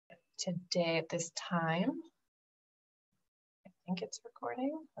today at this time. I think it's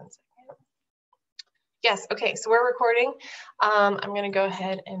recording. 1 second. Yes, okay, so we're recording. I'm gonna go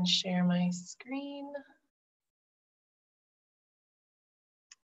ahead and share my screen.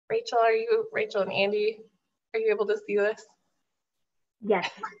 Rachel and Andy, are you able to see this? Yes.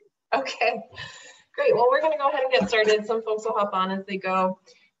 Okay, great. Well, we're gonna go ahead and get started. Some folks will hop on as they go.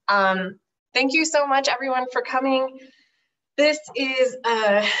 Thank you so much, everyone, for coming. This is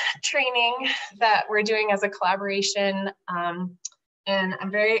a training that we're doing as a collaboration, and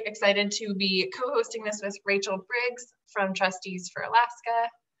I'm very excited to be co-hosting this with Rachel Briggs from Trustees for Alaska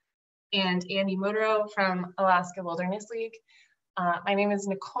and Andy Modero from Alaska Wilderness League. My name is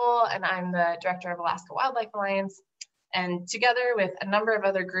Nicole, and I'm the director of Alaska Wildlife Alliance. And together with a number of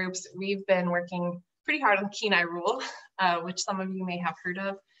other groups, we've been working pretty hard on the Kenai Rule, which some of you may have heard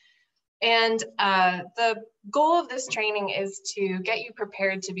of. And the goal of this training is to get you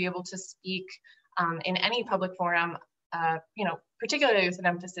prepared to be able to speak in any public forum, particularly with an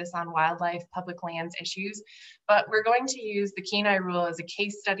emphasis on wildlife, public lands issues. But we're going to use the Kenai Rule as a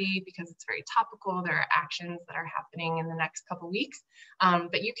case study because it's very topical. There are actions that are happening in the next couple weeks,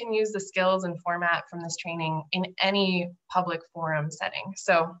 but you can use the skills and format from this training in any public forum setting.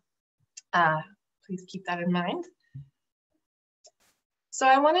 So please keep that in mind. So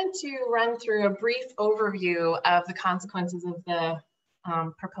I wanted to run through a brief overview of the consequences of the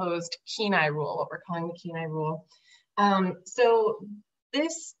proposed Kenai Rule, what we're calling the Kenai Rule. So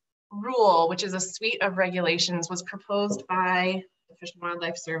this rule, which is a suite of regulations, was proposed by the Fish and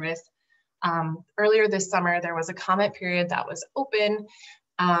Wildlife Service. Earlier this summer, there was a comment period that was open,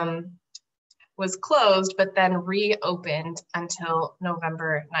 was closed, but then reopened until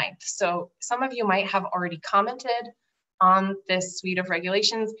November 9th. So some of you might have already commented on this suite of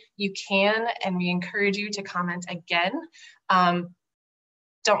regulations. You can, and we encourage you to comment again.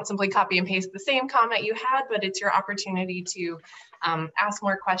 Don't simply copy and paste the same comment you had, but it's your opportunity to ask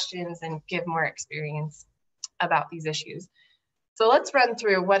more questions and give more experience about these issues. So let's run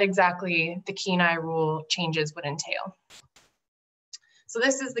through what exactly the Kenai Rule changes would entail. So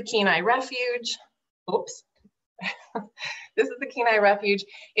this is the Kenai Refuge. Oops. This is the Kenai Refuge.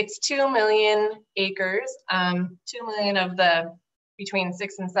 It's 2 million acres, 2 million of the between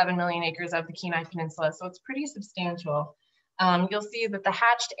 6 and 7 million acres of the Kenai Peninsula. So it's pretty substantial. You'll see that the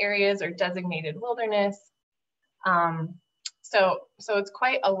hatched areas are designated wilderness. So it's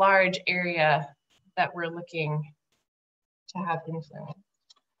quite a large area that we're looking to have influence.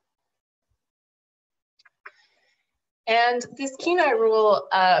 And this Kenai Rule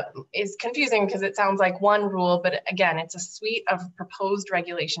is confusing because it sounds like one rule, but again, it's a suite of proposed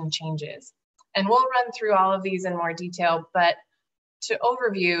regulation changes. And we'll run through all of these in more detail, but to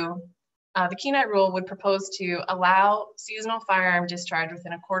overview, the Kenai Rule would propose to allow seasonal firearm discharge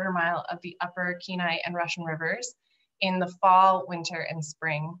within a 1/4 mile of the upper Kenai and Russian rivers in the fall, winter, and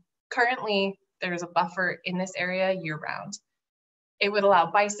spring. Currently, there's a buffer in this area year-round. It would allow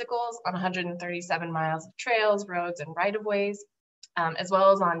bicycles on 137 miles of trails, roads, and right-of-ways, as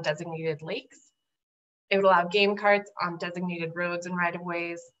well as on designated lakes. It would allow game carts on designated roads and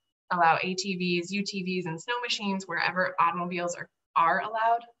right-of-ways, allow ATVs, UTVs, and snow machines wherever automobiles are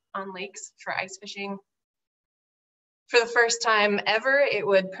allowed on lakes for ice fishing. For the first time ever, it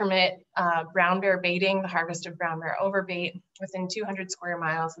would permit brown bear baiting, the harvest of brown bear overbait within 200 square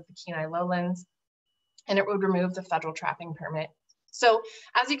miles of the Kenai lowlands, and it would remove the federal trapping permit. So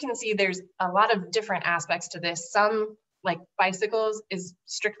as you can see, there's a lot of different aspects to this. Some, like bicycles, is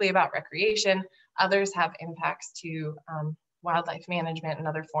strictly about recreation. Others have impacts to wildlife management and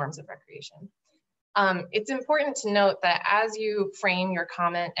other forms of recreation. It's important to note that as you frame your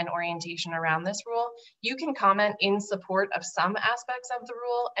comment and orientation around this rule, you can comment in support of some aspects of the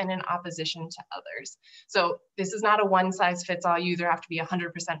rule and in opposition to others. So this is not a one-size-fits-all. You either have to be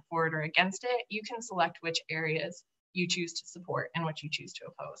 100% for it or against it. You can select which areas you choose to support and which you choose to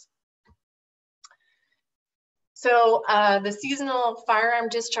oppose. So the seasonal firearm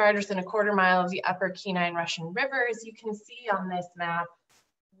discharge within a 1/4 mile of the upper Kenai and Russian rivers, you can see on this map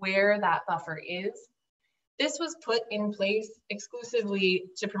where that buffer is. This was put in place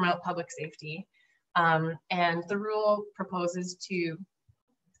exclusively to promote public safety. And the rule proposes to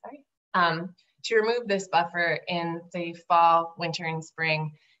remove this buffer in the fall, winter, and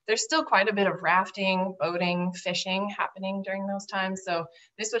spring. There's still quite a bit of rafting, boating, fishing happening during those times. So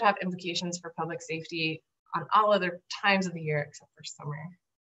this would have implications for public safety on all other times of the year except for summer.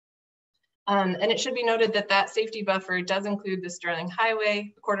 And it should be noted that that safety buffer does include the Sterling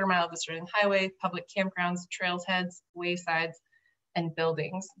Highway, a 1/4 mile of the Sterling Highway, public campgrounds, trails heads, waysides, and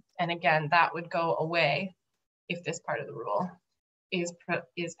buildings. And again, that would go away if this part of the rule is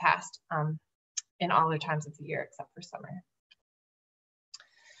passed in all other times of the year except for summer.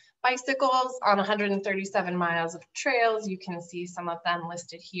 Bicycles on 137 miles of trails, you can see some of them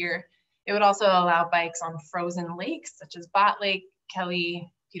listed here. It would also allow bikes on frozen lakes such as Bot Lake,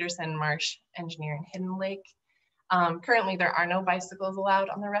 Kelly, Peterson, Marsh, Engineer, and Hidden Lake. Currently, there are no bicycles allowed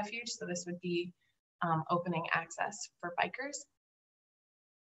on the refuge, so this would be opening access for bikers.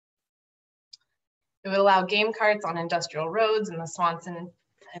 It would allow game carts on industrial roads in the Swanson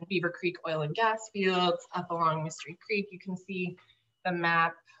and Beaver Creek oil and gas fields up along Mystery Creek. You can see the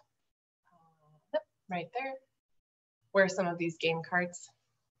map right there, where some of these game carts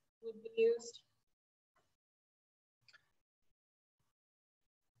would be used.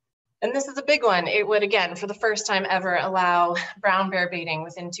 And this is a big one. It would, again, for the first time ever, allow brown bear baiting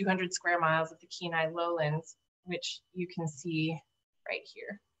within 200 square miles of the Kenai lowlands, which you can see right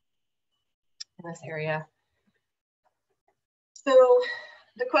here in this area. So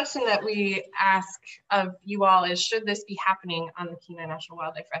the question that we ask of you all is, should this be happening on the Kenai National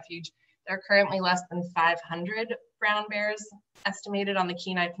Wildlife Refuge? There are currently less than 500 brown bears estimated on the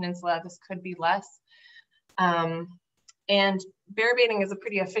Kenai Peninsula. This could be less. And bear baiting is a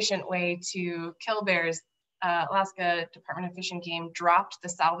pretty efficient way to kill bears. Alaska Department of Fish and Game dropped the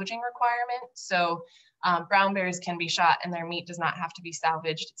salvaging requirement. So brown bears can be shot and their meat does not have to be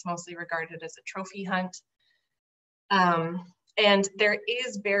salvaged. It's mostly regarded as a trophy hunt. And there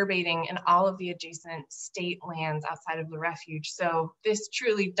is bear baiting in all of the adjacent state lands outside of the refuge. So this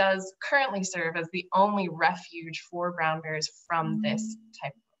truly does currently serve as the only refuge for brown bears from this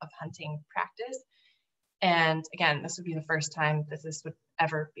type of hunting practice. And again, this would be the first time that this would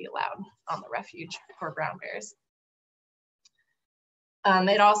ever be allowed on the refuge for brown bears.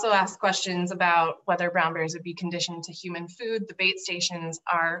 It also asks questions about whether brown bears would be conditioned to human food. The bait stations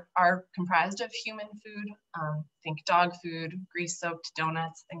are comprised of human food, think dog food, grease-soaked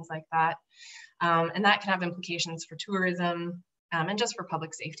donuts, things like that. And that can have implications for tourism and just for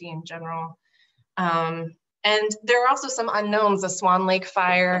public safety in general. And there are also some unknowns. The Swan Lake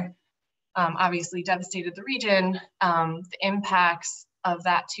fire obviously devastated the region. The impacts of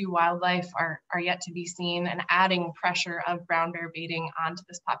that to wildlife are yet to be seen, and adding pressure of brown bear baiting onto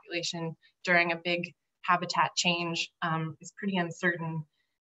this population during a big habitat change is pretty uncertain.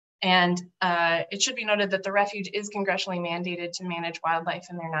 And it should be noted that the refuge is congressionally mandated to manage wildlife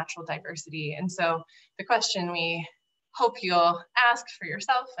and their natural diversity. And so the question we hope you'll ask for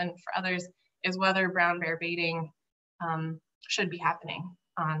yourself and for others is whether brown bear baiting should be happening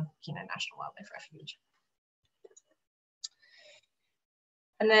on Kenai National Wildlife Refuge.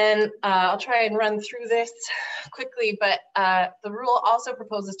 And then I'll try and run through this quickly, but the rule also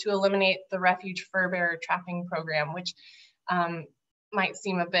proposes to eliminate the refuge fur bearer trapping program, which might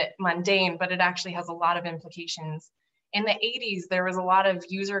seem a bit mundane, but it actually has a lot of implications. In the 80s, there was a lot of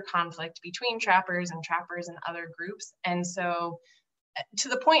user conflict between trappers and other groups. And so to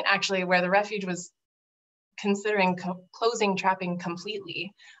the point actually where the refuge was considering closing trapping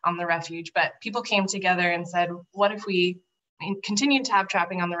completely on the refuge, but people came together and said, what if we continued to have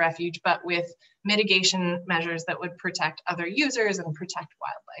trapping on the refuge, but with mitigation measures that would protect other users and protect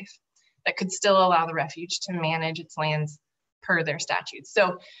wildlife, that could still allow the refuge to manage its lands per their statutes.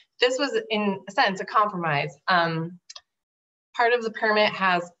 So this was, in a sense, a compromise. Part of the permit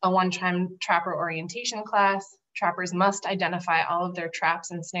has a one-time trapper orientation class. Trappers must identify all of their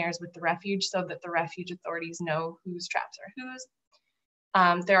traps and snares with the refuge so that the refuge authorities know whose traps are whose.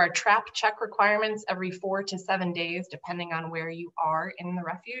 There are trap check requirements every 4 to 7 days, depending on where you are in the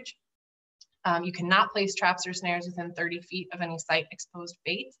refuge. You cannot place traps or snares within 30 feet of any site exposed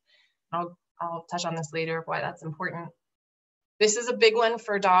bait. I'll touch on this later, why that's important. This is a big one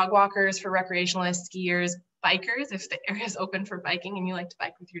for dog walkers, for recreationalists, skiers, bikers. If the area is open for biking and you like to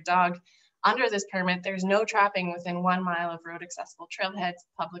bike with your dog, under this permit, there's no trapping within 1 mile of road accessible trailheads,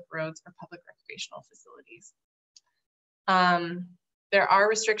 public roads, or public recreational facilities. There are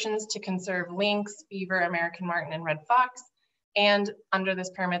restrictions to conserve lynx, beaver, American marten, and red fox. And under this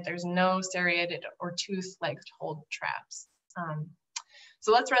permit, there's no serrated or tooth-legged hold traps.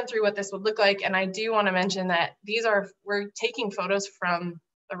 So let's run through what this would look like. And I do want to mention that we're taking photos from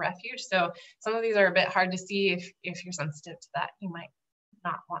the refuge. So some of these are a bit hard to see. If you're sensitive to that, you might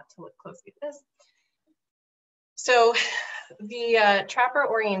not want to look closely at this. So the trapper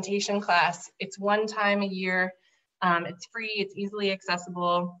orientation class, it's one time a year. It's free, it's easily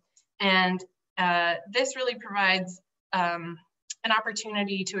accessible. And this really provides an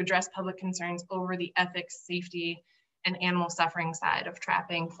opportunity to address public concerns over the ethics, safety, and animal suffering side of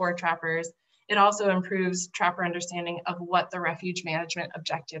trapping for trappers. It also improves trapper understanding of what the refuge management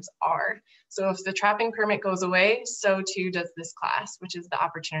objectives are. So if the trapping permit goes away, so too does this class, which is the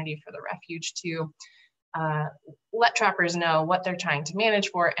opportunity for the refuge to let trappers know what they're trying to manage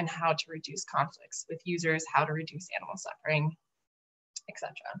for and how to reduce conflicts with users, how to reduce animal suffering,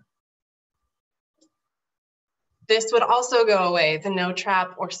 etc. This would also go away, the no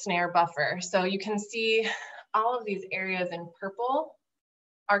trap or snare buffer. So you can see all of these areas in purple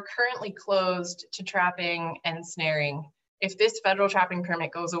are currently closed to trapping and snaring. If this federal trapping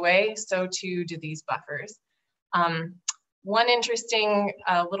permit goes away, so too do these buffers. One interesting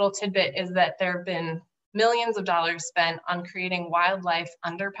little tidbit is that there have been millions of dollars spent on creating wildlife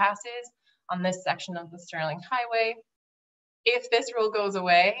underpasses on this section of the Sterling Highway. If this rule goes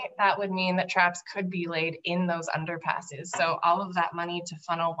away, that would mean that traps could be laid in those underpasses. So all of that money to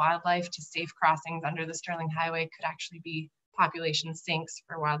funnel wildlife to safe crossings under the Sterling Highway could actually be population sinks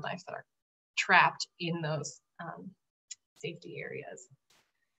for wildlife that are trapped in those safety areas.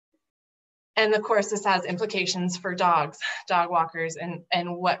 And of course, this has implications for dogs, dog walkers,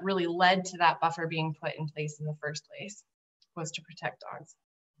 and what really led to that buffer being put in place in the first place was to protect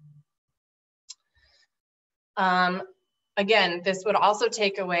dogs. Again, this would also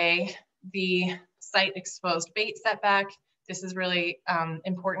take away the site exposed bait setback. This is really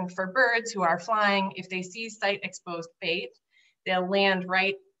important for birds who are flying. If they see site exposed bait, they'll land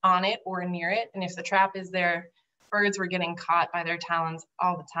right on it or near it. And if the trap is there, birds were getting caught by their talons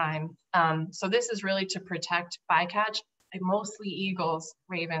all the time. So this is really to protect bycatch, mostly eagles,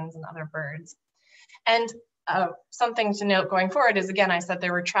 ravens, and other birds. And something to note going forward is, again, I said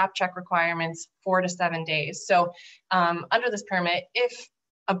there were trap check requirements 4 to 7 days. So under this permit, if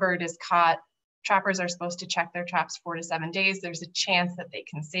a bird is caught, trappers are supposed to check their traps 4 to 7 days. There's a chance that they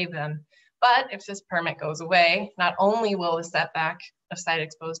can save them. But if this permit goes away, not only will the setback of site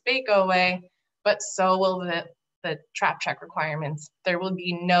exposed bait go away, but so will the trap check requirements. There will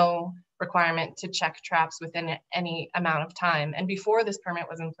be no requirement to check traps within any amount of time. And before this permit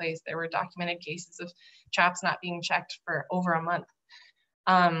was in place, there were documented cases of traps not being checked for over a month.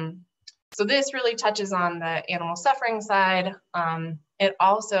 So this really touches on the animal suffering side. It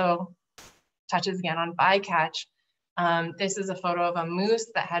also touches again on bycatch. This is a photo of a moose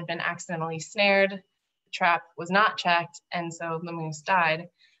that had been accidentally snared. The trap was not checked, and so the moose died.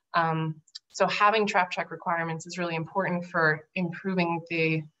 So having trap check requirements is really important for improving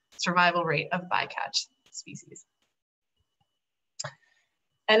the survival rate of bycatch species.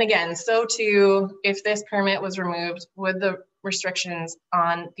 And again, so too, if this permit was removed, would the restrictions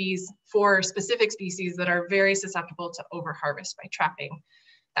on these 4 specific species that are very susceptible to overharvest by trapping?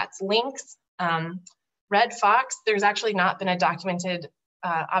 That's lynx, red fox. There's actually not been a documented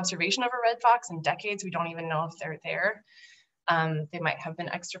observation of a red fox in decades. We don't even know if they're there. They might have been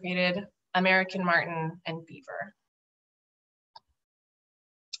extirpated. American marten, and beaver.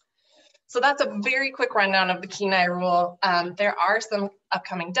 So that's a very quick rundown of the Kenai rule. There are some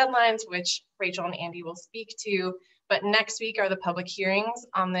upcoming deadlines, which Rachel and Andy will speak to, but next week are the public hearings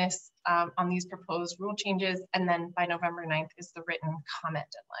on this, on these proposed rule changes, and then by November 9th is the written comment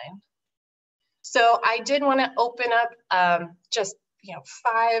deadline. So I did want to open up just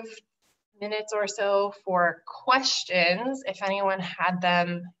 5 minutes or so for questions, if anyone had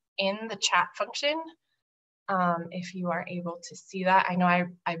them in the chat function. If you are able to see that. I know I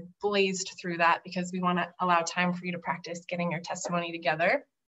blazed through that because we want to allow time for you to practice getting your testimony together.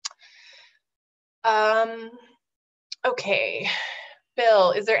 Okay,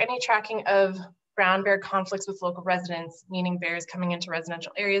 Bill, is there any tracking of brown bear conflicts with local residents, meaning bears coming into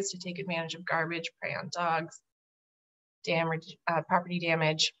residential areas to take advantage of garbage, prey on dogs, damage, property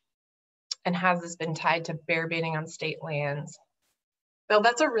damage? And has this been tied to bear baiting on state lands? Bill,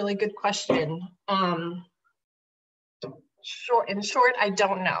 that's a really good question. In short, I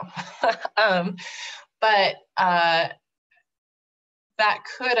don't know. But that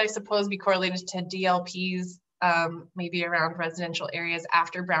could, I suppose, be correlated to DLPs, maybe around residential areas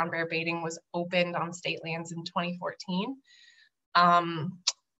after brown bear baiting was opened on state lands in 2014. I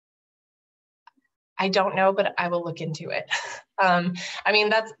don't know, but I will look into it. I mean,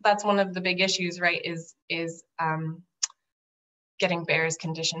 that's one of the big issues, right? Is getting bears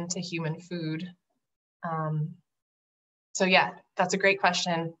conditioned to human food. So yeah, that's a great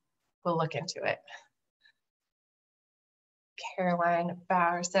question. We'll look into it. Caroline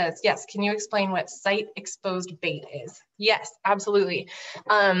Bauer says, yes, can you explain what site exposed bait is? Yes, absolutely.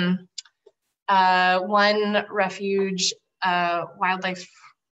 One refuge wildlife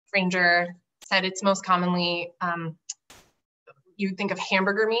ranger said it's most commonly, you think of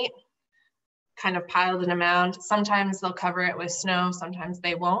hamburger meat, kind of piled in a mound. Sometimes they'll cover it with snow, sometimes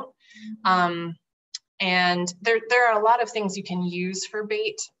they won't. And there are a lot of things you can use for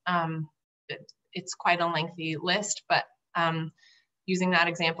bait. It's quite a lengthy list, but using that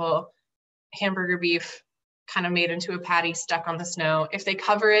example, hamburger beef kind of made into a patty stuck on the snow. If they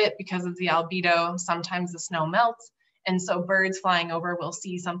cover it because of the albedo, sometimes the snow melts. And so birds flying over will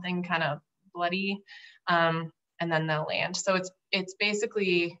see something kind of bloody, and then they'll land. So it's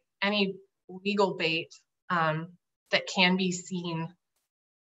basically any legal bait that can be seen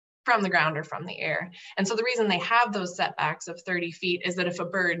from the ground or from the air. And so the reason they have those setbacks of 30 feet is that if a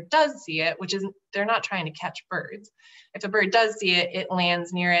bird does see it, which is, they're not trying to catch birds. If a bird does see it, it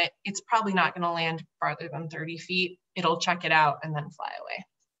lands near it, it's probably not going to land farther than 30 feet. It'll check it out and then fly away.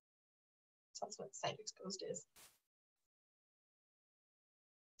 So that's what site exposed is.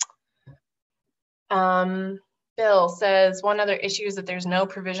 Bill says, one other issue is that there's no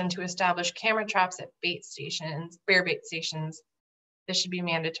provision to establish camera traps at bait stations, bear bait stations. This should be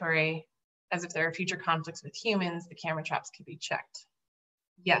mandatory, as if there are future conflicts with humans, the camera traps could be checked.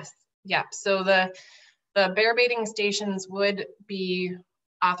 Yes, yeah. So the bear baiting stations would be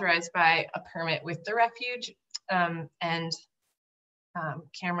authorized by a permit with the refuge, and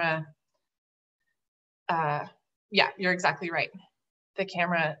camera, yeah, you're exactly right. The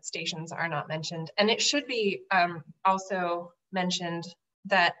camera stations are not mentioned. And it should be also mentioned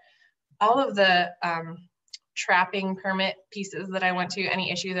that all of the trapping permit pieces that I went to,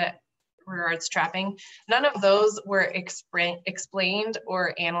 any issue that regards trapping, none of those were explained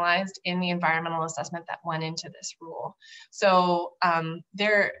or analyzed in the environmental assessment that went into this rule. So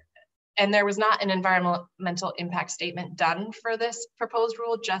there was not an environmental impact statement done for this proposed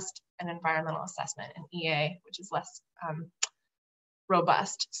rule, just an environmental assessment, an EA, which is less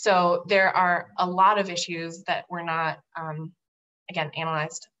robust. So there are a lot of issues that were not, again,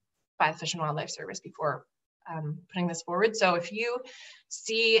 analyzed by the Fish and Wildlife Service before putting this forward. So if you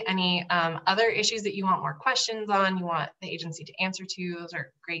see any other issues that you want more questions on, you want the agency to answer to, those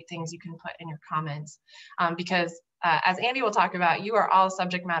are great things you can put in your comments. Because as Andy will talk about, you are all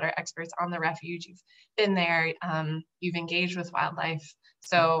subject matter experts on the refuge. You've been there, you've engaged with wildlife.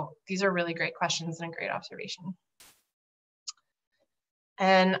 So these are really great questions and a great observation.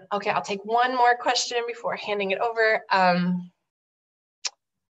 And okay, I'll take one more question before handing it over.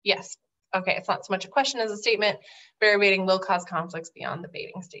 Yes, okay, it's not so much a question as a statement. Bear baiting will cause conflicts beyond the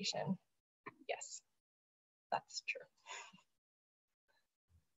baiting station. Yes, that's true.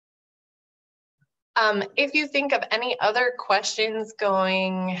 If you think of any other questions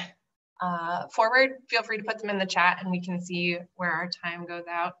going forward, feel free to put them in the chat and we can see where our time goes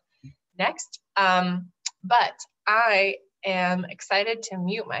out next. But I am excited to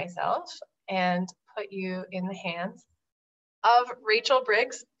mute myself and put you in the hands of Rachel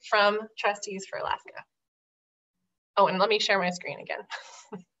Briggs from Trustees for Alaska. Oh, and let me share my screen again.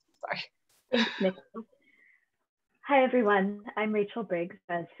 Sorry. Thanks, Nikki. Hi, everyone. I'm Rachel Briggs.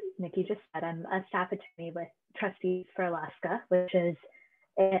 As Nikki just said, I'm a staff attorney with Trustees for Alaska, which is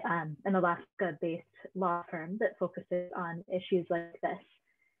an Alaska-based law firm that focuses on issues like this.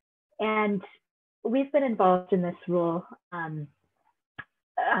 And we've been involved in this rule on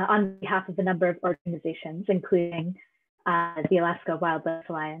behalf of a number of organizations, including the Alaska Wildlife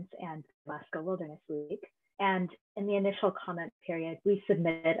Alliance and Alaska Wilderness League. And in the initial comment period, we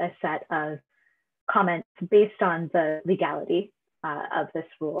submitted a set of comments based on the legality of this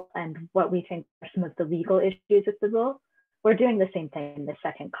rule and what we think are some of the legal issues with the rule. We're doing the same thing in the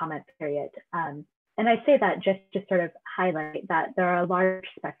second comment period. And I say that just to sort of highlight that there are a large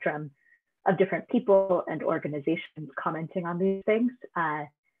spectrum of different people and organizations commenting on these things.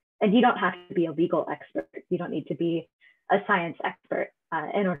 And you don't have to be a legal expert. You don't need to be a science expert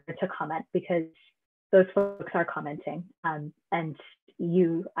in order to comment, because those folks are commenting. And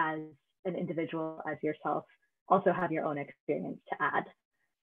you as an individual, as yourself, also have your own experience to add.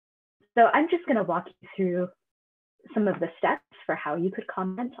 So I'm just gonna walk you through some of the steps for how you could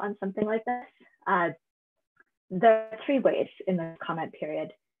comment on something like this. There are three ways in the comment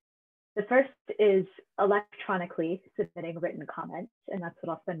period. The first is electronically submitting written comments, and that's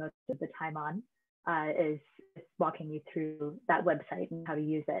what I'll spend most of the time on, is walking you through that website and how to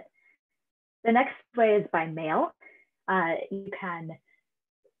use it. The next way is by mail. You can,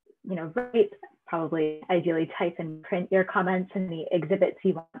 write, probably ideally type and print your comments and the exhibits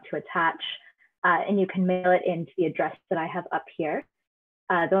you want to attach, and you can mail it into the address that I have up here.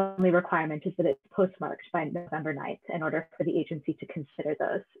 The only requirement is that it's postmarked by November 9th in order for the agency to consider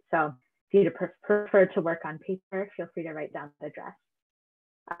those. So if you prefer to work on paper, feel free to write down the address.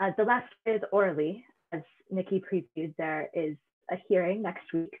 The last is orally. As Nikki previewed, there is a hearing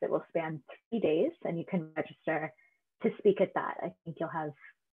next week that will span 3 days, and you can register to speak at that. I think you'll have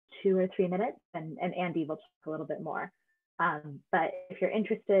 2 or 3 minutes, and Andy will talk a little bit more. But if you're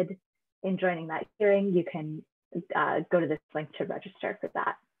interested in joining that hearing, you can go to this link to register for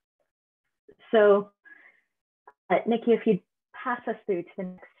that. So Nikki, if you'd pass us through to the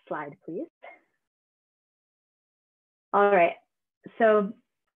next slide, please. All right, so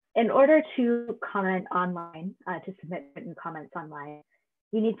in order to comment online, to submit written comments online,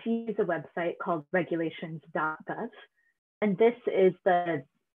 you need to use a website called regulations.gov. And this is the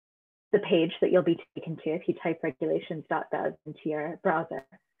page that you'll be taken to if you type regulations.gov into your browser.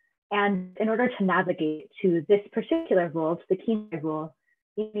 And in order to navigate to this particular rule, to the Kenai rule,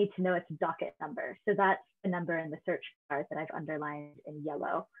 you need to know its docket number. So that's the number in the search bar that I've underlined in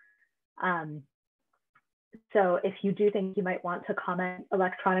yellow. So if you do think you might want to comment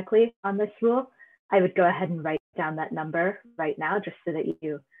electronically on this rule, I would go ahead and write down that number right now, just so that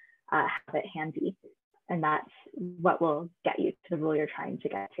you have it handy. And that's what will get you to the rule you're trying to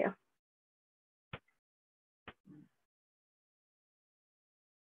get to.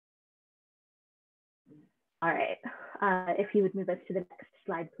 All right, if you would move us to the next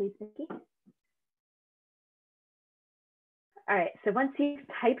slide, please, Nikki. All right, so once you've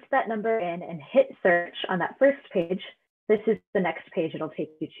typed that number in and hit search on that first page, this is the next page it'll take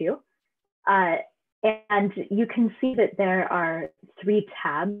you to. And you can see that there are 3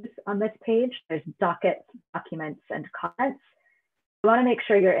 tabs on this page. There's dockets, documents, and comments. You want to make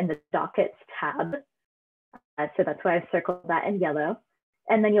sure you're in the dockets tab. So that's why I've circled that in yellow.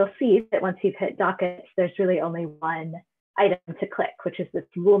 And then you'll see that once you've hit dockets, there's really only one item to click, which is this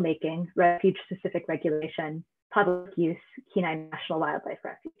rulemaking, refuge-specific regulation, public use, Kenai National Wildlife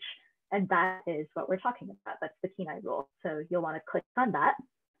Refuge. And that is what we're talking about. That's the Kenai rule. So you'll want to click on that.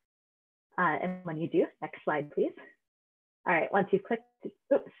 And when you do, next slide, please. All right, once you've clicked,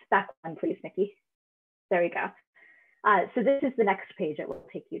 oops, back one, please, Nikki. There we go. So this is the next page it will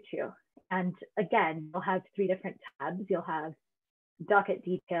take you to. And again, you'll have 3 different tabs. You'll have docket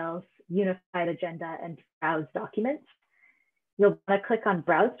details, unified agenda, and browse documents. You'll want to click on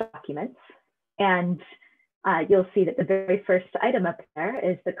browse documents, and you'll see that the very first item up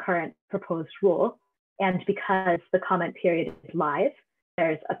there is the current proposed rule. And because the comment period is live,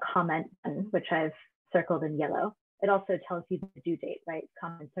 there's a comment button, which I've circled in yellow. It also tells you the due date, right?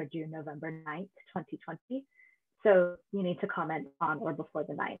 Comments are due November 9th, 2020. So you need to comment on or before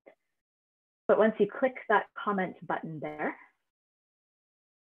the 9th. But once you click that comment button there,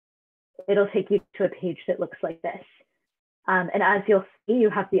 it'll take you to a page that looks like this. And as you'll see, you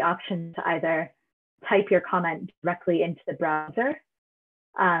have the option to either type your comment directly into the browser,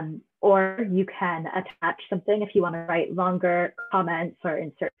 or you can attach something. If you want to write longer comments or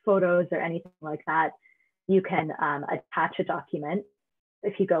insert photos or anything like that, you can attach a document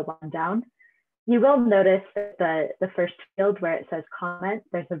if you go one down. You will notice that the first field where it says comment,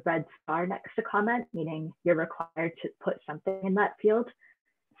 there's a red star next to comment, meaning you're required to put something in that field.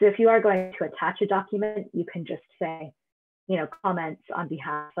 So if you are going to attach a document, you can just say, you know, comments on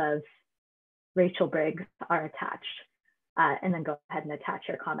behalf of Rachel Briggs are attached, and then go ahead and attach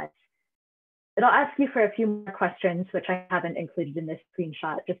your comments. It'll ask you for a few more questions, which I haven't included in this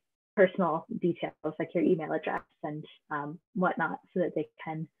screenshot, just personal details like your email address and whatnot, so that they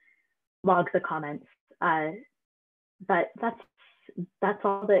can log the comments. But that's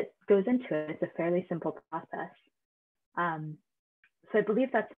all that goes into it. It's a fairly simple process. So I believe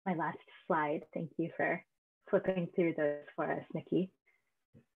that's my last slide. Thank you for flipping through those for us, Nikki.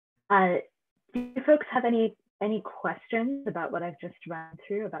 Do you folks have any questions about what I've just run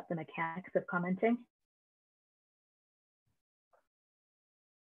through about the mechanics of commenting?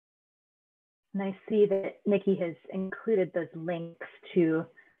 And I see that Nikki has included those links to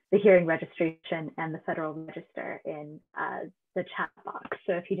the hearing registration and the Federal Register in the chat box.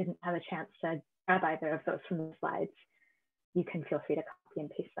 So if you didn't have a chance to grab either of those from the slides, you can feel free to copy and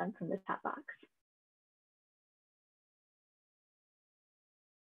paste them from the chat box.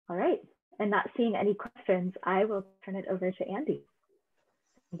 All right, and not seeing any questions, I will turn it over to Andy.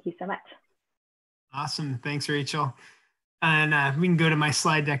 Thank you so much. Awesome, thanks, Rachel. And we can go to my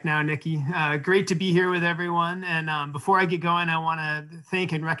slide deck now, Nikki. Great to be here with everyone. And before I get going, I want to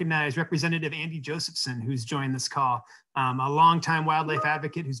thank and recognize Representative Andy Josephson, who's joined this call, a longtime wildlife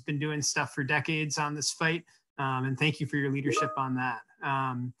advocate who's been doing stuff for decades on this fight. And thank you for your leadership on that.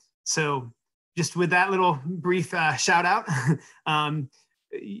 So just with that little brief shout out,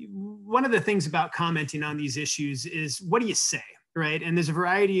 one of the things about commenting on these issues is, what do you say? right? And there's a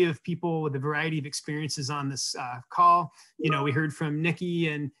variety of people with a variety of experiences on this call. You know, we heard from Nikki,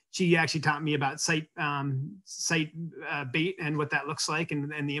 and she actually taught me about site bait and what that looks like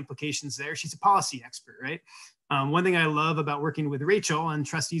and the implications there. She's a policy expert, right? One thing I love about working with Rachel and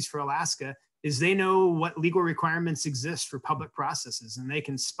Trustees for Alaska is they know what legal requirements exist for public processes, and they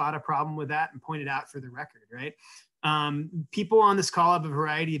can spot a problem with that and point it out for the record, right? People on this call have a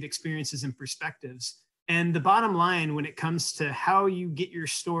variety of experiences and perspectives. And the bottom line, when it comes to how you get your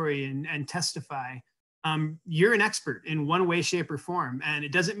story and testify, you're an expert in one way, shape, or form. And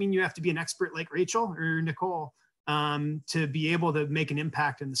it doesn't mean you have to be an expert like Rachel or Nicole to be able to make an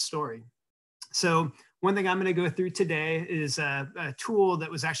impact in the story. So one thing I'm going to go through today is a tool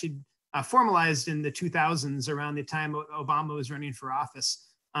that was actually formalized in the 2000s around the time Obama was running for office,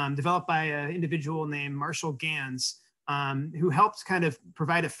 developed by an individual named Marshall Gans, who helped kind of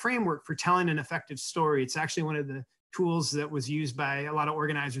provide a framework for telling an effective story. It's actually one of the tools that was used by a lot of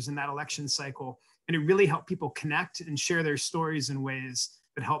organizers in that election cycle. And it really helped people connect and share their stories in ways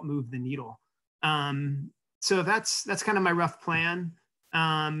that help move the needle. So that's kind of my rough plan.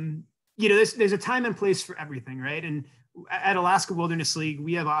 You know, there's a time and place for everything, right? And at Alaska Wilderness League,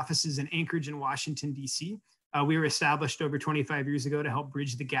 we have offices in Anchorage and Washington, D.C. We were established over 25 years ago to help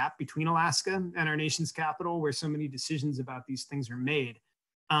bridge the gap between Alaska and our nation's capital, where so many decisions about these things are made.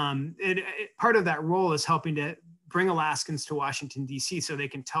 Part of that role is helping to bring Alaskans to Washington, D.C. so they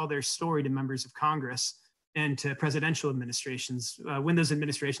can tell their story to members of Congress and to presidential administrations when those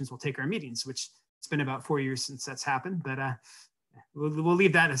administrations will take our meetings, which it's been about 4 years since that's happened, but we'll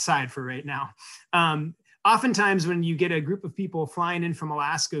leave that aside for right now. Oftentimes when you get a group of people flying in from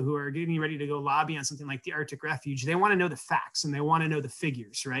Alaska who are getting ready to go lobby on something like the Arctic Refuge, they want to know the facts and they want to know the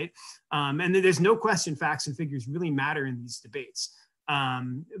figures, right? And there's no question facts and figures really matter in these debates.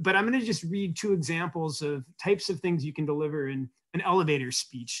 But I'm going to just read two examples of types of things you can deliver in an elevator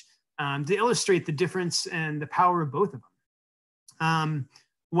speech to illustrate the difference and the power of both of them.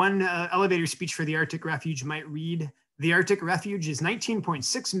 One elevator speech for the Arctic Refuge might read, "The Arctic Refuge is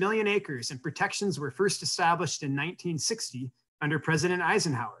 19.6 million acres, and protections were first established in 1960 under President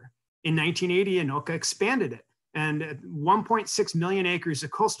Eisenhower. In 1980, ANOCA expanded it, and 1.6 million acres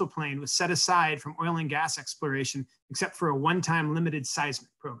of coastal plain was set aside from oil and gas exploration, except for a one-time limited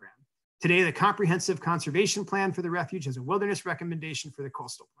seismic program. Today, the comprehensive conservation plan for the refuge has a wilderness recommendation for the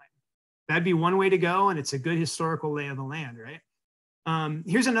coastal plain." That'd be one way to go, and it's a good historical lay of the land, right?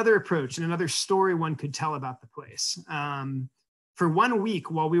 Here's another approach and another story one could tell about the place. For 1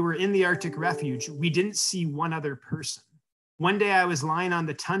 week while we were in the Arctic Refuge, we didn't see one other person. One day I was lying on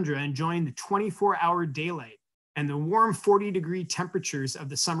the tundra enjoying the 24-hour daylight and the warm 40-degree temperatures of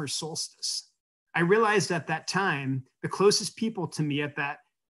the summer solstice. I realized at that time, the closest people to me at that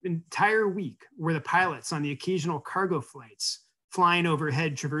entire week were the pilots on the occasional cargo flights flying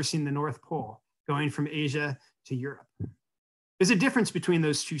overhead, traversing the North Pole, going from Asia to Europe. There's a difference between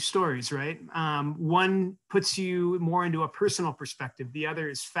those two stories, right? One puts you more into a personal perspective. The other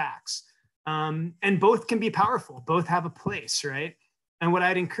is facts. And both can be powerful. Both have a place, right? And what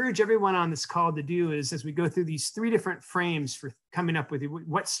I'd encourage everyone on this call to do is, as we go through these three different frames for coming up with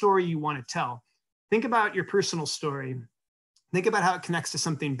what story you want to tell, think about your personal story. Think about how it connects to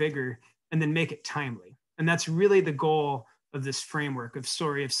something bigger, and then make it timely. And that's really the goal of this framework of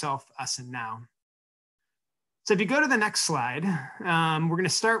story of self, us, and now. So if you go to the next slide, we're going to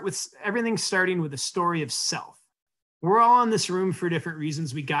start with everything starting with a story of self. We're all in this room for different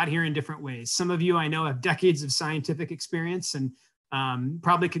reasons. We got here in different ways. Some of you I know have decades of scientific experience and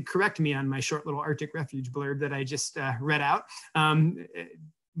probably could correct me on my short little Arctic Refuge blurb that I just read out.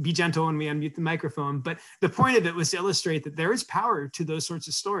 Be gentle when we unmute the microphone. But the point of it was to illustrate that there is power to those sorts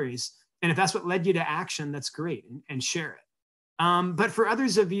of stories. And if that's what led you to action, that's great, and share it. But for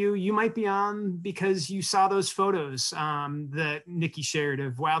others of you, you might be on because you saw those photos that Nikki shared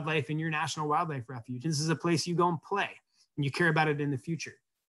of wildlife in your National Wildlife Refuge. This is a place you go and play, and you care about it in the future.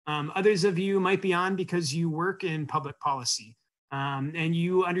 Others of you might be on because you work in public policy, and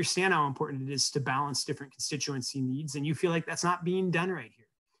you understand how important it is to balance different constituency needs, and you feel like that's not being done right here.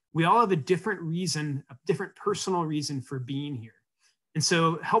 We all have a different reason, a different personal reason for being here. And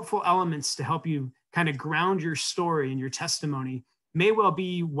so helpful elements to help you kind of ground your story and your testimony may well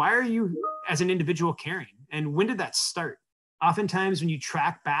be, why are you as an individual caring? And when did that start? Oftentimes when you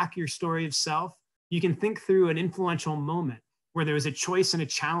track back your story of self, you can think through an influential moment where there was a choice and a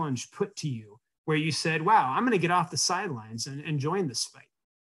challenge put to you, where you said, wow, I'm going to get off the sidelines and join this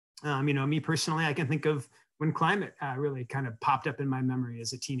fight. You know, me personally, I can think of when climate really kind of popped up in my memory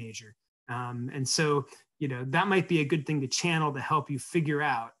as a teenager. And so, you know, that might be a good thing to channel to help you figure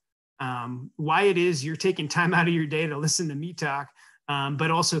out why it is you're taking time out of your day to listen to me talk,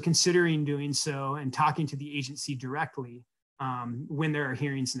 but also considering doing so and talking to the agency directly when there are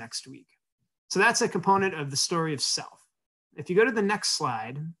hearings next week. So that's a component of the story of self. If you go to the next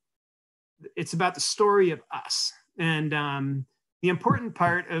slide, it's about the story of us. And the important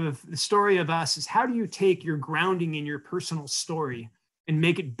part of the story of us is how do you take your grounding in your personal story and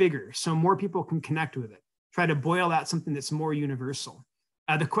make it bigger so more people can connect with it? Try to boil out something that's more universal.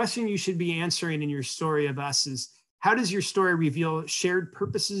 The question you should be answering in your story of us is, how does your story reveal shared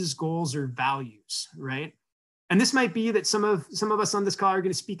purposes, goals, or values, right? And this might be that some of us on this call are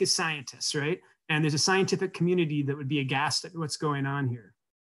going to speak as scientists, right? And there's a scientific community that would be aghast at what's going on here.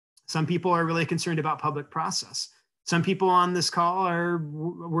 Some people are really concerned about public process. Some people on this call are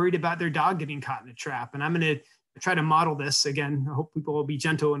worried about their dog getting caught in a trap. And I'm going to try to model this. Again, I hope people will be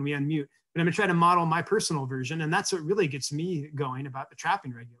gentle when we unmute. But I'm going to try to model my personal version. And that's what really gets me going about the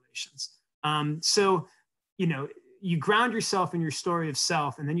trapping regulations. So, you know, you ground yourself in your story of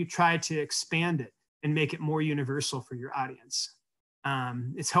self, and then you try to expand it and make it more universal for your audience.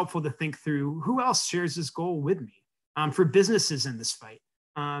 It's helpful to think through who else shares this goal with me. For businesses in this fight,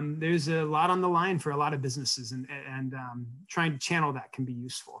 there's a lot on the line for a lot of businesses, and trying to channel that can be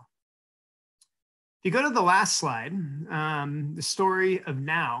useful. If you go to the last slide, the story of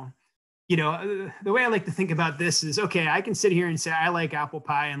now, you know, the way I like to think about this is, okay, I can sit here and say I like apple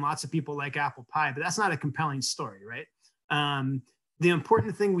pie and lots of people like apple pie, but that's not a compelling story, right? The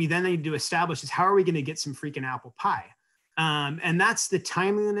important thing we then need to establish is how are we going to get some freaking apple pie? And that's the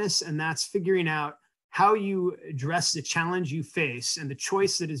timeliness, and that's figuring out how you address the challenge you face and the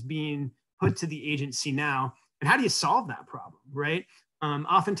choice that is being put to the agency now, and how do you solve that problem, right?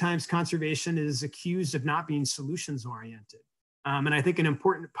 Oftentimes conservation is accused of not being solutions oriented. And I think an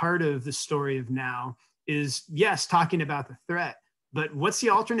important part of the story of now is, yes, talking about the threat, but what's the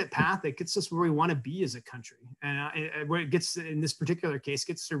alternate path that gets us where we want to be as a country? And where it gets, in this particular case,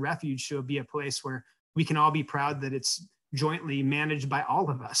 gets to refuge to be a place where we can all be proud that it's jointly managed by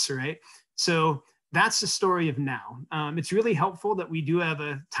all of us, right? So that's the story of now. It's really helpful that we do have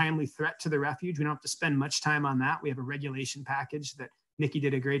a timely threat to the refuge. We don't have to spend much time on that. We have a regulation package that Nikki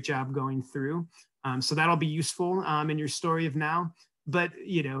did a great job going through. So that'll be useful in your story of now. But,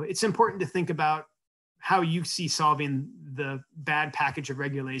 you know, it's important to think about how you see solving the bad package of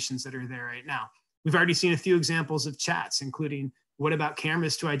regulations that are there right now. We've already seen a few examples of chats, including what about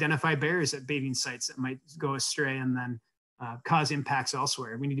cameras to identify bears at baiting sites that might go astray and then cause impacts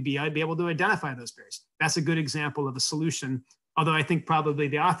elsewhere. We need to be able to identify those bears. That's a good example of a solution, although I think probably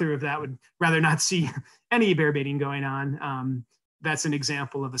the author of that would rather not see any bear baiting going on. That's an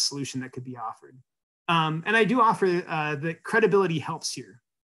example of a solution that could be offered. And I do offer that credibility helps here.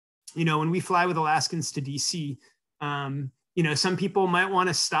 You know, when we fly with Alaskans to DC, you know, some people might want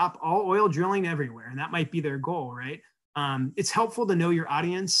to stop all oil drilling everywhere, and that might be their goal, right? It's helpful to know your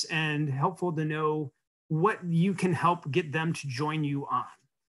audience and helpful to know what you can help get them to join you on.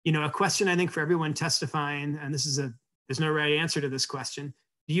 You know, a question I think for everyone testifying, and there's no right answer to this question,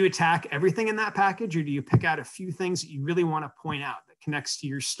 do you attack everything in that package, or do you pick out a few things that you really want to point out that connects to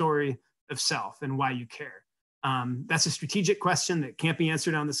your story of self and why you care? That's a strategic question that can't be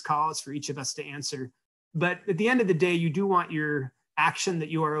answered on this call. It's for each of us to answer. But at the end of the day, you do want your action that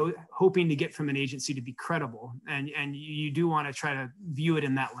you are hoping to get from an agency to be credible. And you do want to try to view it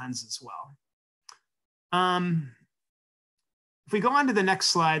in that lens as well. If we go on to the next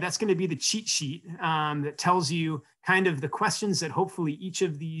slide, that's going to be the cheat sheet that tells you kind of the questions that hopefully each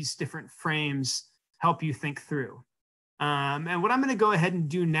of these different frames help you think through. And what I'm going to go ahead and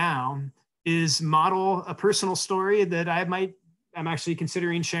do now is model a personal story that I'm actually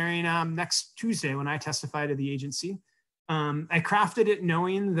considering sharing next Tuesday when I testify to the agency. I crafted it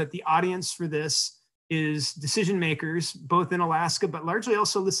knowing that the audience for this is decision makers, both in Alaska, but largely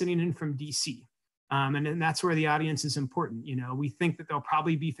also listening in from DC. And that's where the audience is important. You know, we think that there'll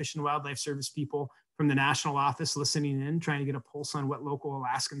probably be Fish and Wildlife Service people from the national office listening in, trying to get a pulse on what local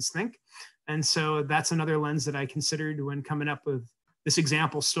Alaskans think. And so that's another lens that I considered when coming up with this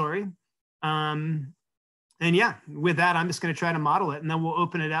example story. And yeah, with that, I'm just going to try to model it, and then we'll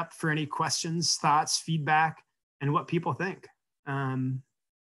open it up for any questions, thoughts, feedback, and what people think.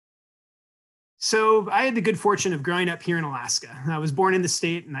 So I had the good fortune of growing up here in Alaska. I was born in the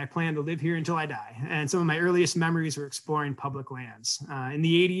state, and I plan to live here until I die. And some of my earliest memories were exploring public lands. In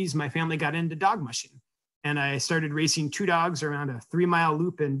the 80s, my family got into dog mushing, and I started racing 2 dogs around a 3-mile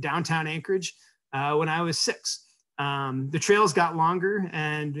loop in downtown Anchorage when I was 6. The trails got longer,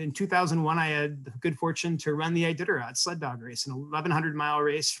 and in 2001, I had the good fortune to run the Iditarod sled dog race, an 1,100-mile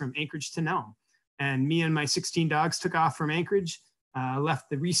race from Anchorage to Nome. And me and my 16 dogs took off from Anchorage left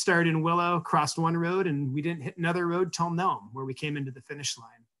the restart in Willow, crossed one road, and we didn't hit another road till Nome, where we came into the finish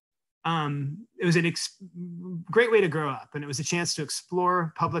line. It was a great way to grow up, and it was a chance to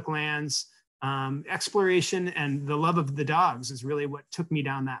explore public lands. Exploration and the love of the dogs is really what took me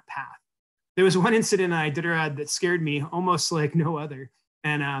down that path. There was one incident in Iditarod that scared me almost like no other.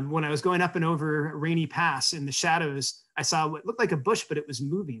 And when I was going up and over Rainy Pass in the shadows, I saw what looked like a bush, but it was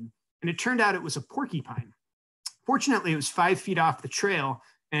moving. And it turned out it was a porcupine. Fortunately, it was 5 feet off the trail,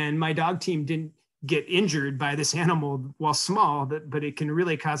 and my dog team didn't get injured by this animal while small, but it can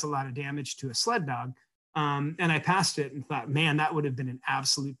really cause a lot of damage to a sled dog. And I passed it and thought, man, that would have been an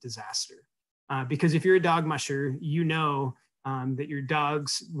absolute disaster. Because if you're a dog musher, you know that your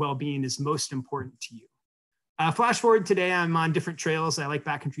dog's well-being is most important to you. Flash forward today, I'm on different trails. I like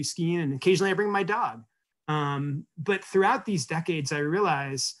backcountry skiing, and occasionally I bring my dog. But throughout these decades, I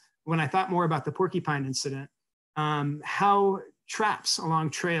realized when I thought more about the porcupine incident, how traps along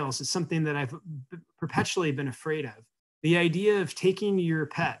trails is something that I've perpetually been afraid of. The idea of taking your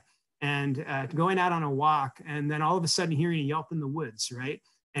pet and going out on a walk, and then all of a sudden hearing a yelp in the woods, right?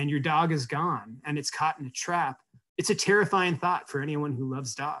 And your dog is gone and it's caught in a trap. It's a terrifying thought for anyone who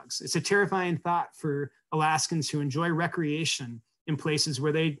loves dogs. It's a terrifying thought for Alaskans who enjoy recreation in places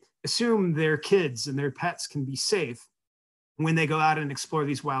where they assume their kids and their pets can be safe when they go out and explore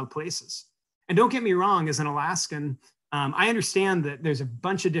these wild places. And don't get me wrong, as an Alaskan, I understand that there's a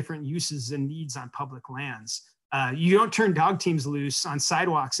bunch of different uses and needs on public lands. You don't turn dog teams loose on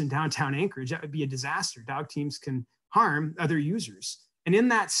sidewalks in downtown Anchorage. That would be a disaster. Dog teams can harm other users. And in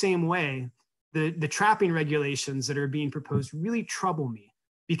that same way, the trapping regulations that are being proposed really trouble me,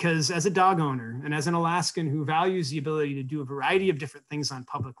 because as a dog owner and as an Alaskan who values the ability to do a variety of different things on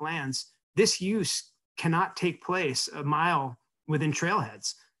public lands, this use cannot take place a mile within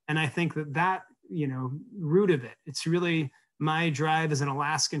trailheads. And I think that root of it, it's really my drive as an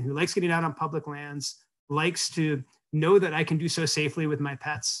Alaskan who likes getting out on public lands, likes to know that I can do so safely with my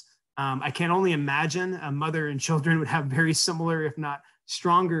pets. I can only imagine a mother and children would have very similar, if not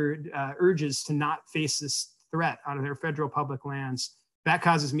stronger urges to not face this threat on their federal public lands. That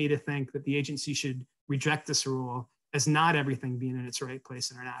causes me to think that the agency should reject this rule as not everything being in its right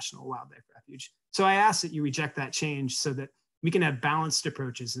place in our National Wildlife Refuge. So I ask that you reject that change so that we can have balanced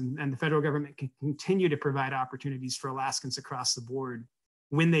approaches and the federal government can continue to provide opportunities for Alaskans across the board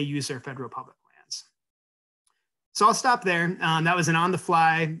when they use our federal public lands. So I'll stop there. That was an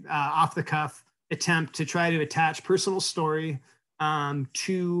on-the-fly, off-the-cuff attempt to try to attach personal story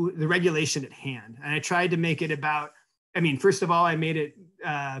to the regulation at hand. And I tried to make it about, first of all, I made it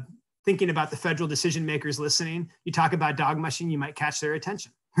thinking about the federal decision makers listening. You talk about dog mushing, you might catch their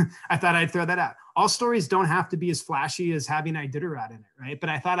attention. I thought I'd throw that out. All stories don't have to be as flashy as having Iditarod in it, right? But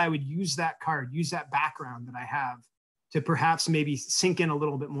I thought I would use that card, use that background that I have to perhaps maybe sink in a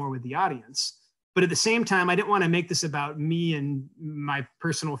little bit more with the audience. But at the same time, I didn't want to make this about me and my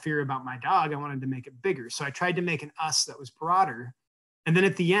personal fear about my dog. I wanted to make it bigger. So I tried to make an us that was broader. And then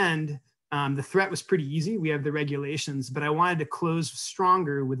at the end, the threat was pretty easy. We have the regulations, but I wanted to close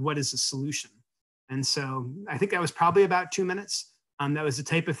stronger with what is a solution. And so I think that was probably about 2 minutes. That was the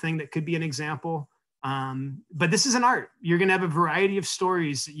type of thing that could be an example. But this is an art. You're going to have a variety of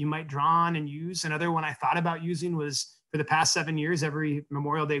stories that you might draw on and use. Another one I thought about using was, for the past 7 years, every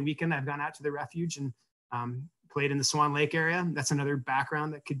Memorial Day weekend, I've gone out to the refuge and played in the Swan Lake area. That's another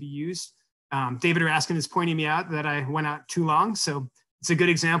background that could be used. David Raskin is pointing me out that I went out too long. So it's a good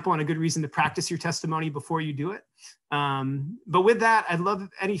example and a good reason to practice your testimony before you do it. But with that, I'd love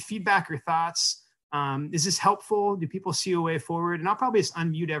any feedback or thoughts. Is this helpful? Do people see a way forward? And I'll probably just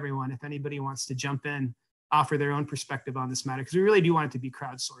unmute everyone if anybody wants to jump in, offer their own perspective on this matter, because we really do want it to be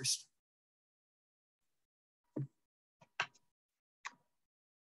crowdsourced.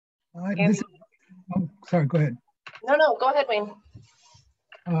 Sorry, go ahead. No, go ahead, Wayne.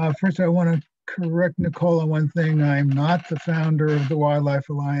 First, I want to correct Nicole on one thing. I'm not the founder of the Wildlife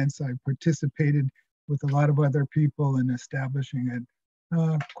Alliance. I participated with a lot of other people in establishing it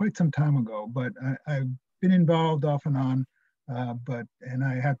quite some time ago, but I've been involved off and on. And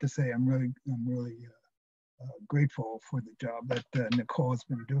I have to say, I'm really grateful for the job that Nicole has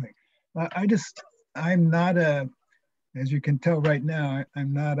been doing. I'm not as you can tell right now,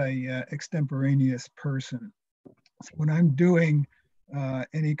 I'm not a extemporaneous person. So when I'm doing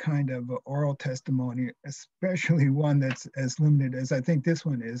any kind of oral testimony, especially one that's as limited as I think this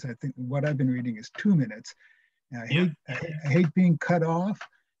one is, I think what I've been reading is 2 minutes. I hate being cut off,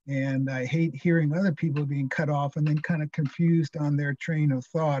 and I hate hearing other people being cut off and then kind of confused on their train of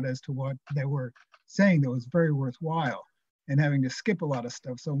thought as to what they were saying that was very worthwhile, and having to skip a lot of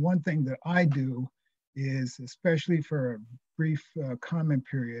stuff. So one thing that I do is, especially for a brief comment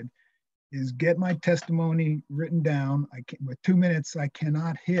period, is get my testimony written down. With 2 minutes, I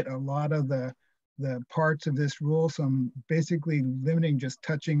cannot hit a lot of the parts of this rule. So I'm basically limiting, just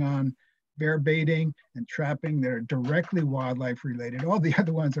touching on bear baiting and trapping that are directly wildlife related. All the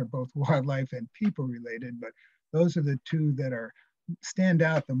other ones are both wildlife and people related, but those are the two that stand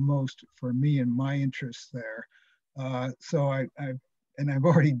out the most for me and my interests there. So I've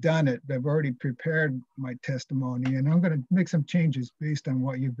already done it. I've already prepared my testimony, and I'm going to make some changes based on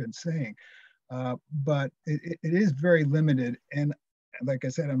what you've been saying. But it is very limited. And like I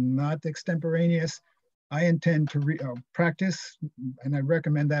said, I'm not extemporaneous. I intend to practice, and I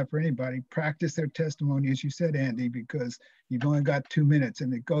recommend that for anybody, practice their testimony, as you said, Andy, because you've only got 2 minutes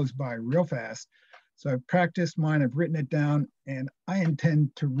and it goes by real fast. So I've practiced mine, I've written it down, and I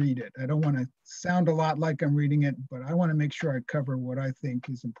intend to read it. I don't want to sound a lot like I'm reading it, but I want to make sure I cover what I think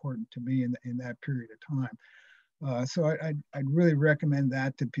is important to me in that period of time. So I'd really recommend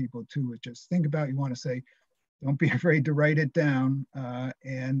that to people too. Just think about, you want to say, don't be afraid to write it down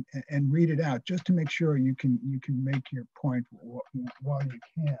and read it out, just to make sure you can make your point while you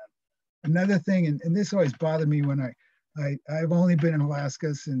can. Another thing, and this always bothered me when I've only been in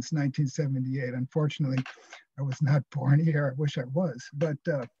Alaska since 1978. Unfortunately, I was not born here. I wish I was. But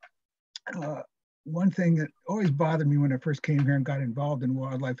one thing that always bothered me when I first came here and got involved in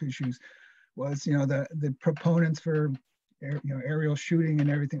wildlife issues was, the proponents for aerial shooting and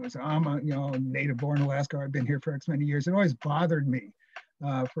everything was, I'm a native born Alaska. I've been here for X many years. It always bothered me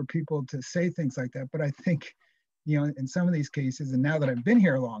for people to say things like that. But I think, in some of these cases, and now that I've been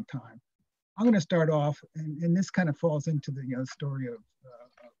here a long time, I'm going to start off, and this kind of falls into the story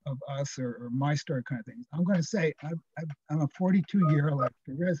of us or my story kind of thing. I'm going to say I'm a 42-year Alaska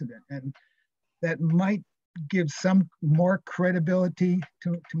resident, and that might give some more credibility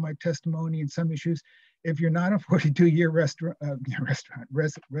to my testimony in some issues. If you're not a 42-year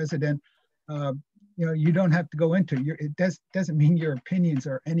resident, you don't have to go into it. It doesn't mean your opinions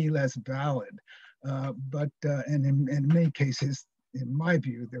are any less valid, but in many cases, in my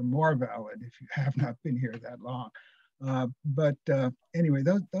view, they're more valid if you have not been here that long. Anyway,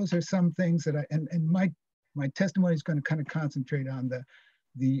 those are some things that my testimony is going to kind of concentrate on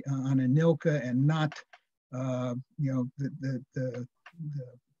on ANILCA and not the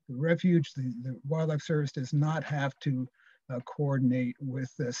refuge. The Wildlife Service does not have to coordinate with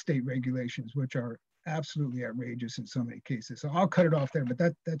state regulations, which are absolutely outrageous in so many cases. So I'll cut it off there, but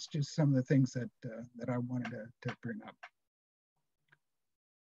that's just some of the things that I wanted to bring up.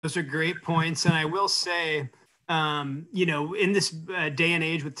 Those are great points. And I will say, in this day and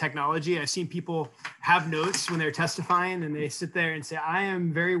age with technology, I've seen people have notes when they're testifying and they sit there and say, I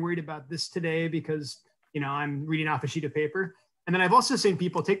am very worried about this today because, I'm reading off a sheet of paper. And then I've also seen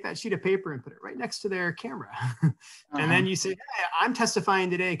people take that sheet of paper and put it right next to their camera. And then you say, hey, I'm testifying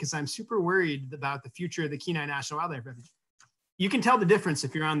today because I'm super worried about the future of the Kenai National Wildlife Refuge. You can tell the difference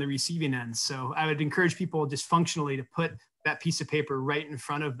if you're on the receiving end. So I would encourage people just functionally to put that piece of paper right in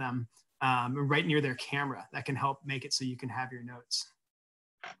front of them, right near their camera. That can help make it so you can have your notes.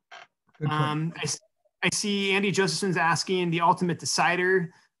 I see Andy Josephson's asking the ultimate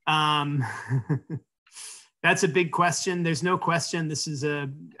decider. That's a big question. There's no question. This is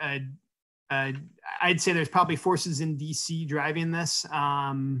I'd say there's probably forces in DC driving this.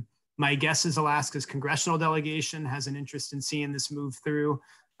 My guess is Alaska's congressional delegation has an interest in seeing this move through.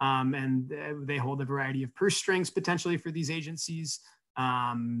 And they hold a variety of purse strings potentially for these agencies.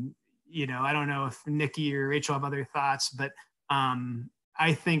 I don't know if Nikki or Rachel have other thoughts, but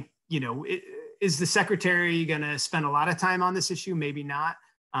I think, is the secretary going to spend a lot of time on this issue? Maybe not.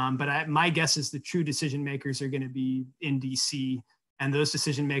 But my guess is the true decision makers are going to be in DC, and those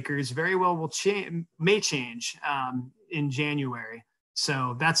decision makers very well may change in January.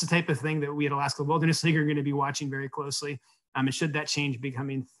 So that's the type of thing that we at Alaska Wilderness League are going to be watching very closely. And should that change be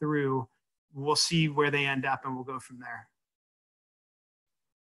coming through, we'll see where they end up and we'll go from there.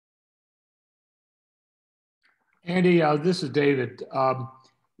 Andy, this is David. A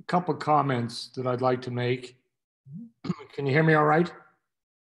couple of comments that I'd like to make. Can you hear me all right?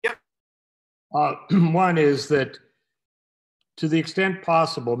 Yep. One is that to the extent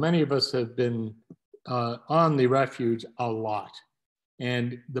possible, many of us have been on the refuge a lot.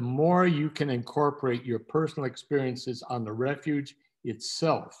 And the more you can incorporate your personal experiences on the refuge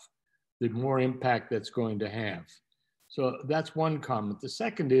itself, the more impact that's going to have. So that's one comment. The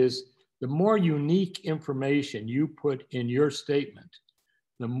second is the more unique information you put in your statement,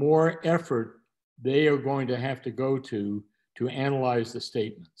 the more effort they are going to have to go to analyze the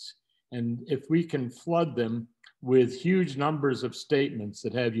statements. And if we can flood them with huge numbers of statements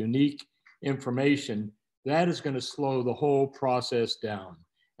that have unique information, that is going to slow the whole process down.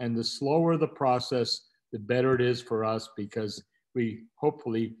 And the slower the process, the better it is for us, because we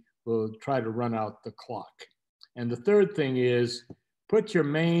hopefully will try to run out the clock. And the third thing is, put your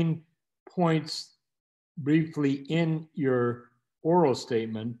main points briefly in your oral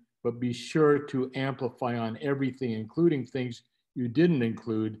statement, but be sure to amplify on everything, including things you didn't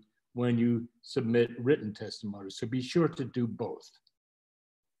include when you submit written testimony. So be sure to do both.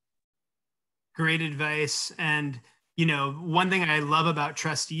 Great advice. And, you know, one thing I love about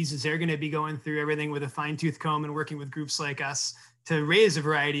trustees is they're going to be going through everything with a fine-tooth comb and working with groups like us to raise a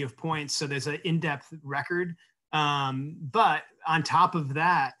variety of points. So there's an in-depth record. But on top of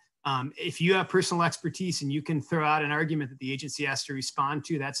that, if you have personal expertise and you can throw out an argument that the agency has to respond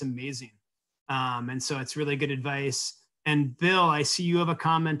to, that's amazing. And so it's really good advice. And Bill, I see you have a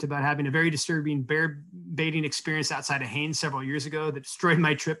comment about having a very disturbing bear baiting experience outside of Haines several years ago that destroyed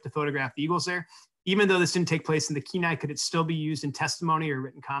my trip to photograph the eagles there. Even though this didn't take place in the Kenai, could it still be used in testimony or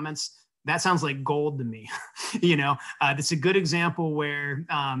written comments? That sounds like gold to me. You know, that's a good example where,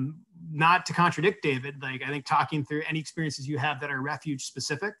 not to contradict David, like I think talking through any experiences you have that are refuge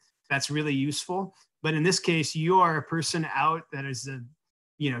specific, that's really useful. But in this case, you are a person out that is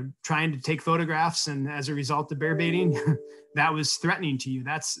trying to take photographs, and as a result of bear baiting, that was threatening to you.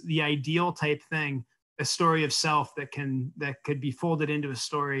 That's the ideal type thing, a story of self that could be folded into a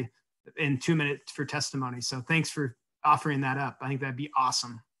story in 2 minutes for testimony. So thanks for offering that up. I think that'd be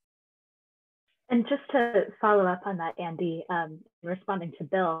awesome. And just to follow up on that, Andy, responding to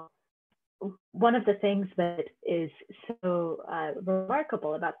Bill, one of the things that is so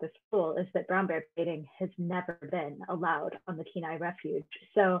remarkable about this rule is that brown bear baiting has never been allowed on the Kenai Refuge.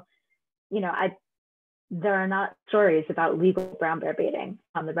 So, you know, there are not stories about legal brown bear baiting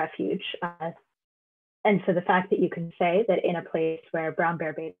on the refuge. And so the fact that you can say that in a place where brown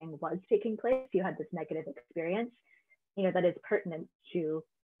bear baiting was taking place, you had this negative experience, you know, that is pertinent to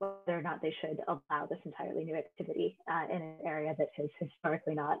whether or not they should allow this entirely new activity in an area that has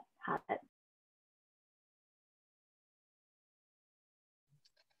historically not had it.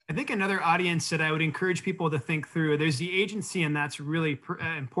 I think another audience that I would encourage people to think through, there's the agency, and that's really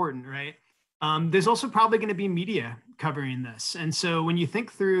important, right? There's also probably going to be media covering this. And so when you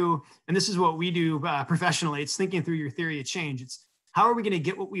think through, and this is what we do professionally, it's thinking through your theory of change. It's how are we going to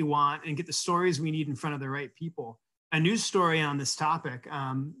get what we want and get the stories we need in front of the right people? A news story on this topic,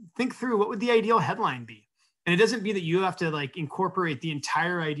 think through what would the ideal headline be? And it doesn't mean that you have to like incorporate the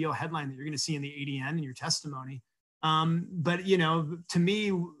entire ideal headline that you're going to see in the ADN in your testimony. But, you know, to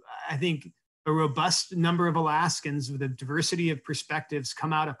me, I think a robust number of Alaskans with a diversity of perspectives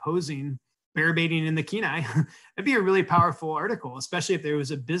come out opposing bear baiting in the Kenai. It'd be a really powerful article, especially if there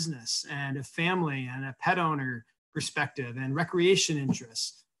was a business and a family and a pet owner perspective and recreation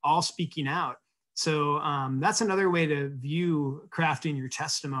interests all speaking out. So that's another way to view crafting your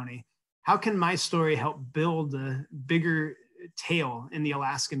testimony. How can my story help build a bigger tale in the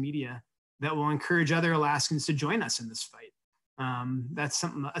Alaska media that will encourage other Alaskans to join us in this fight?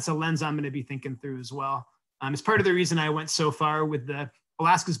 That's a lens I'm going to be thinking through as well. It's part of the reason I went so far with the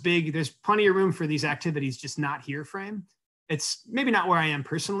Alaska's big. There's plenty of room for these activities, just not here frame. It's maybe not where I am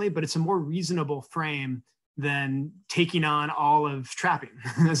personally, but it's a more reasonable frame than taking on all of trapping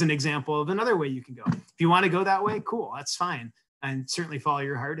as an example of another way you can go. If you want to go that way, cool, that's fine. And certainly follow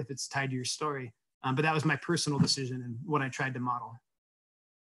your heart if it's tied to your story. But that was my personal decision and what I tried to model.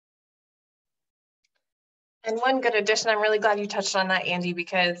 And one good addition, I'm really glad you touched on that, Andy,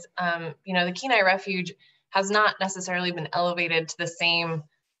 because you know, the Kenai Refuge has not necessarily been elevated to the same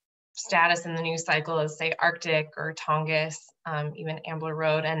status in the news cycle as, say, Arctic or Tongass, even Ambler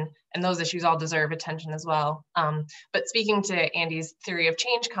Road, and those issues all deserve attention as well. But speaking to Andy's theory of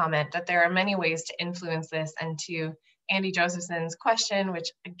change comment, that there are many ways to influence this, and to Andy Josephson's question, which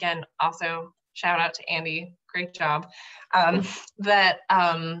again, also shout out to Andy, great job,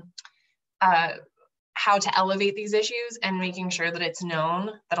 how to elevate these issues and making sure that it's known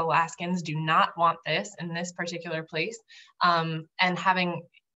that Alaskans do not want this in this particular place, and having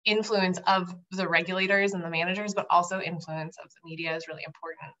influence of the regulators and the managers, but also influence of the media is really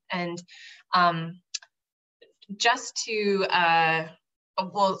important. And just to,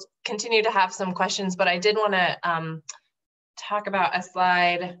 we'll continue to have some questions, but I did want to talk about a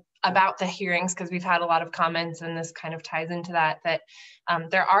slide about the hearings, because we've had a lot of comments, and this kind of ties into that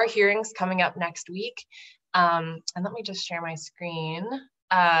there are hearings coming up next week. And let me just share my screen.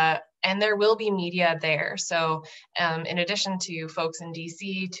 And there will be media there. So in addition to folks in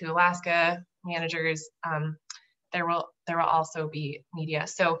DC, to Alaska managers, there will also be media.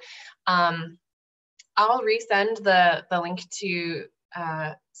 So I'll resend the link to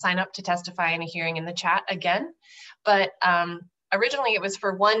sign up to testify in a hearing in the chat again. But originally it was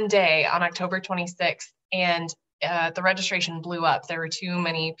for one day on October 26th, and the registration blew up. There were too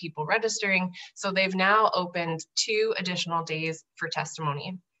many people registering, so they've now opened 2 additional days for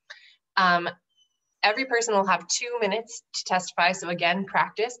testimony. Every person will have 2 minutes to testify. So again,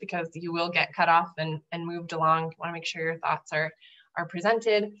 practice, because you will get cut off and moved along. You want to make sure your thoughts are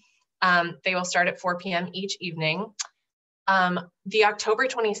presented. They will start at 4 p.m. each evening. The October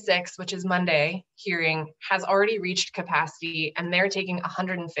 26th, which is Monday, hearing has already reached capacity, and they're taking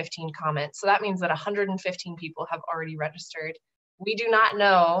 115 comments. So that means that 115 people have already registered. We do not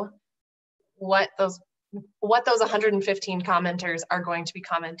know what those 115 commenters are going to be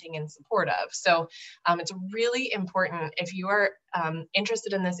commenting in support of. So it's really important, if you are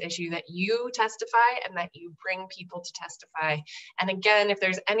interested in this issue, that you testify and that you bring people to testify. And again, if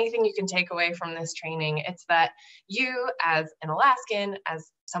there's anything you can take away from this training, it's that you, as an Alaskan, as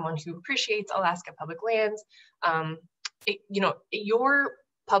someone who appreciates Alaska public lands, your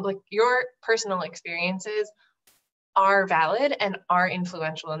personal experiences are valid and are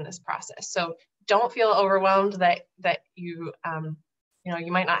influential in this process. So don't feel overwhelmed that you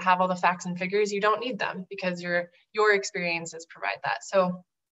you might not have all the facts and figures. You don't need them, because your experiences provide that. So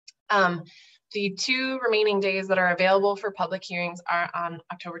the 2 remaining days that are available for public hearings are on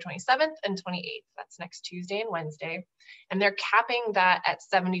October 27th and 28th. That's next Tuesday and Wednesday, and they're capping that at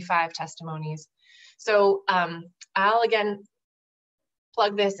 75 testimonies. So I'll again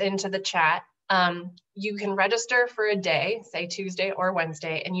plug this into the chat. You can register for a day, say Tuesday or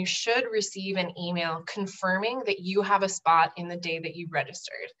Wednesday, and you should receive an email confirming that you have a spot in the day that you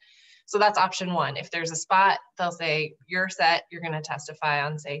registered. So that's option 1. If there's a spot, they'll say, you're set, you're going to testify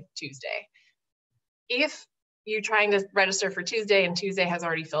on, say, Tuesday. If you're trying to register for Tuesday and Tuesday has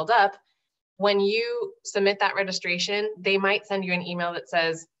already filled up, when you submit that registration, they might send you an email that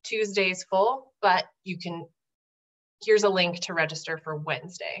says Tuesday's full, but here's a link to register for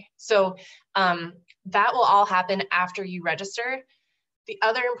Wednesday. So that will all happen after you register. The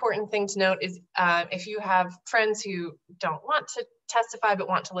other important thing to note is if you have friends who don't want to testify but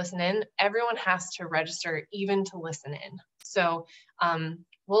want to listen in, everyone has to register even to listen in. So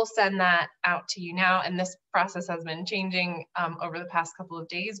we'll send that out to you now, and this process has been changing over the past couple of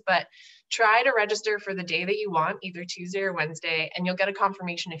days, but try to register for the day that you want, either Tuesday or Wednesday, and you'll get a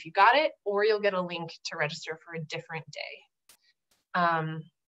confirmation if you got it, or you'll get a link to register for a different day.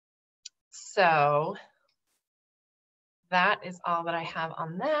 So that is all that I have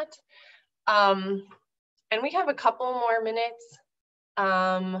on that. And we have a couple more minutes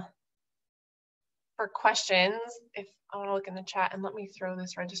for questions. If I want to look in the chat, and let me throw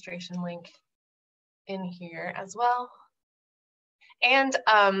this registration link in here as well. And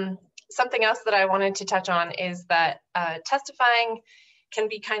something else that I wanted to touch on is that testifying can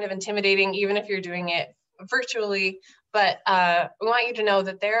be kind of intimidating, even if you're doing it virtually. But we want you to know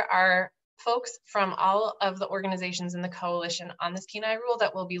that there are folks from all of the organizations in the coalition on this Kenai rule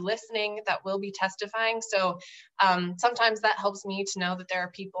that will be listening, that will be testifying. So sometimes that helps me to know that there are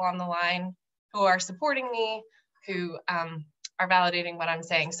people on the line who are supporting me, who are validating what I'm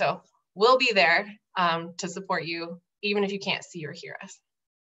saying. So we'll be there to support you, even if you can't see or hear us.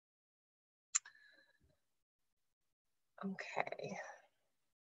 Okay.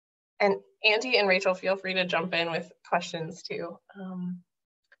 And Andy and Rachel, feel free to jump in with questions too.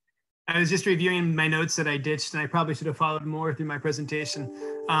 I was just reviewing my notes that I ditched, and I probably should have followed more through my presentation.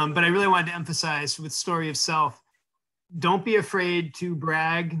 But I really wanted to emphasize with story of self, don't be afraid to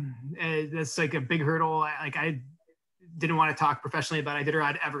brag. That's like a big hurdle. I didn't want to talk professionally about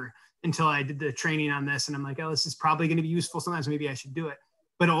Iditarod ever until I did the training on this. And I'm like, oh, this is probably going to be useful sometimes. Maybe I should do it.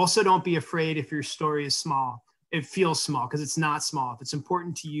 But also don't be afraid if your story is small. It feels small, because it's not small. If it's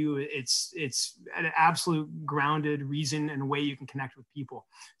important to you, it's an absolute grounded reason and way you can connect with people.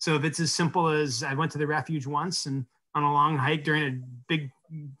 So if it's as simple as I went to the refuge once and on a long hike during a big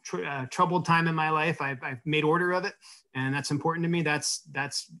troubled time in my life, I've made order of it, and that's important to me.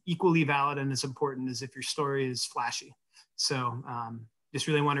 That's equally valid and as important as if your story is flashy. So just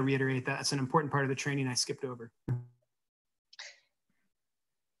really want to reiterate that. That's an important part of the training I skipped over.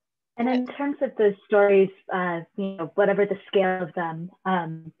 And in terms of those stories, whatever the scale of them,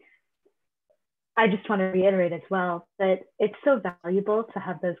 I just want to reiterate as well that it's so valuable to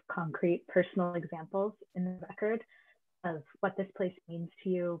have those concrete personal examples in the record of what this place means to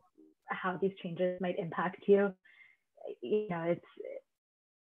you, how these changes might impact you. It's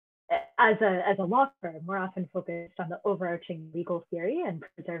as a law firm, we're often focused on the overarching legal theory and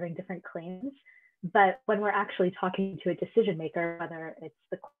preserving different claims. But when we're actually talking to a decision maker, whether it's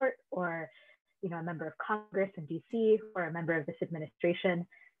the court or a member of Congress in DC or a member of this administration.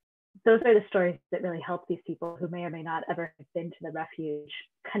 Those are the stories that really help these people who may or may not ever have been to the refuge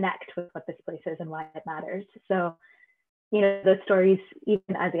connect with what this place is and why it matters. So, those stories,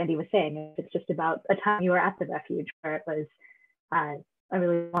 even as Andy was saying, if it's just about a time you were at the refuge where it was a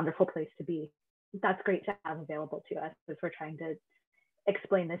really wonderful place to be, that's great to have available to us as we're trying to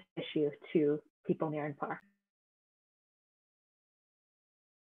explain this issue to people near and far.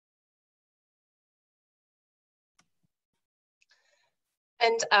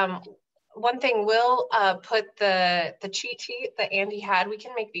 And one thing, we'll put the cheat sheet that Andy had. We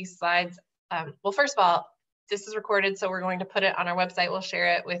can make these slides. Well, first of all, this is recorded, so we're going to put it on our website. We'll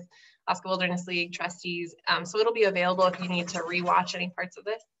share it with Alaska Wilderness League trustees. So it'll be available if you need to rewatch any parts of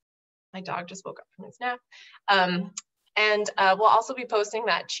this. My dog just woke up from his nap. And we'll also be posting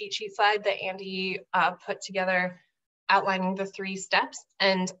that cheat sheet slide that Andy put together outlining the 3 steps.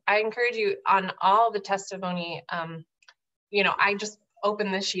 And I encourage you, on all the testimony, I just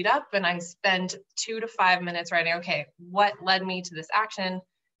open this sheet up and I spend 2 to 5 minutes writing, okay, what led me to this action?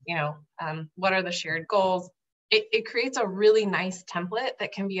 What are the shared goals? It creates a really nice template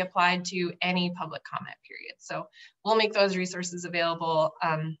that can be applied to any public comment period. So we'll make those resources available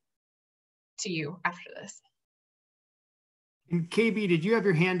to you after this. And KB, did you have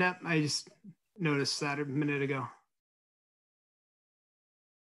your hand up? I just noticed that a minute ago.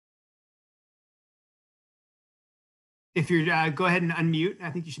 If you're, go ahead and unmute.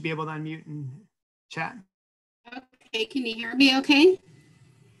 I think you should be able to unmute and chat. Okay, can you hear me okay?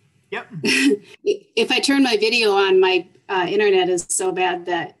 Yep. If I turn my video on, my internet is so bad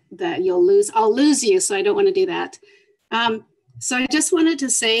that I'll lose you, so I don't want to do that. So I just wanted to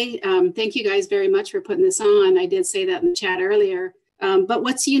say thank you guys very much for putting this on. I did say that in the chat earlier. But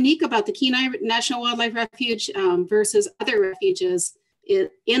what's unique about the Kenai National Wildlife Refuge versus other refuges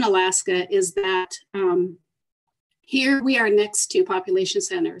in Alaska is that here we are next to population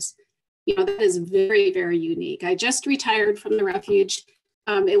centers. That is very, very unique. I just retired from the refuge.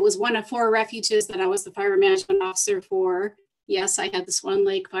 It was one of 4 refuges that I was the fire management officer for. Yes, I had the Swan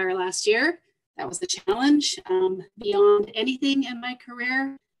Lake fire last year. That was the challenge beyond anything in my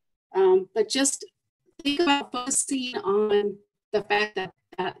career. But just think about focusing on the fact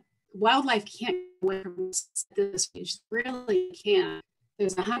that wildlife can't get away from this refuge. Really can't.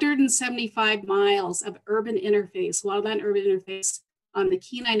 There's 175 miles of urban interface, wildland urban interface on the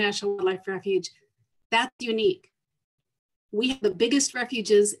Kenai National Wildlife Refuge. That's unique. We have the biggest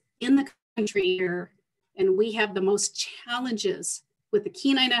refuges in the country here, and we have the most challenges with the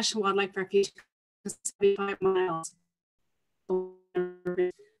Kenai National Wildlife Refuge, 75 miles.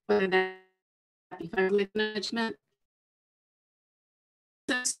 Whether that be wildlife management,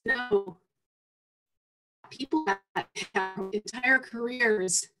 just know people that have entire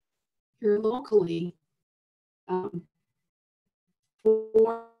careers here locally for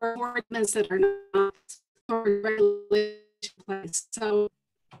ordinance that are not for regulation place. So,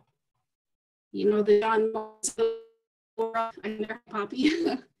 the John Poppy.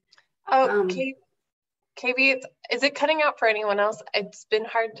 Oh, KB, is it cutting out for anyone else? It's been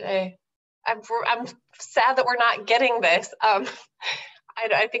hard to, I'm sad that we're not getting this.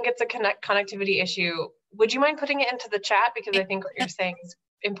 I think it's a connectivity issue. Would you mind putting it into the chat? Because I think what you're saying is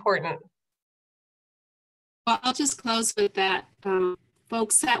important. Well, I'll just close with that.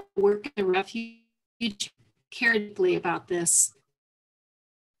 Folks that work at the refuge care deeply about this.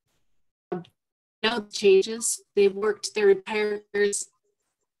 No changes. They've worked their entire careers,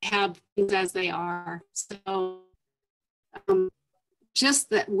 have things as they are. So just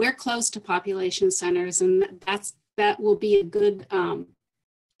that we're close to population centers, and that will be a good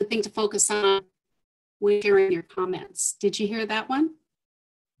thing to focus on when hearing your comments. Did you hear that one?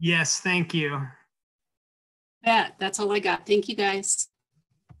 Yes, thank you. That's all I got. Thank you, guys.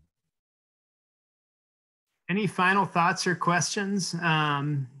 Any final thoughts or questions?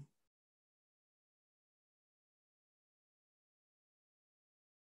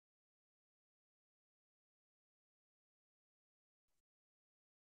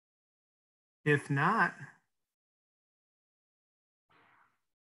 If not,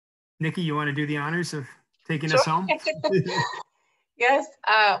 Nikki, you want to do the honors of taking us home? Yes.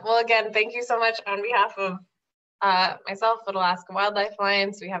 Well, again, thank you so much on behalf of myself at Alaska Wildlife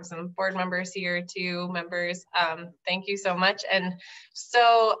Alliance. We have some board members here, 2 members. Thank you so much. And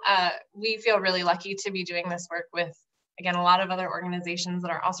so we feel really lucky to be doing this work with, again, a lot of other organizations that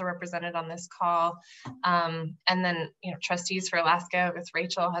are also represented on this call. And then, Trustees for Alaska with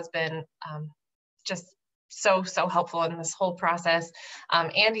Rachel has been just so helpful in this whole process.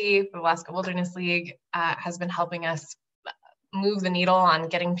 Andy, the Alaska Wilderness League, has been helping us move the needle on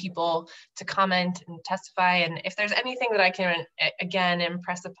getting people to comment and testify. And if there's anything that I can, again,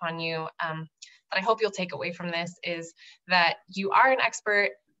 impress upon you, that I hope you'll take away from this, is that you are an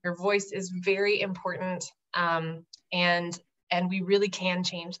expert, your voice is very important, and we really can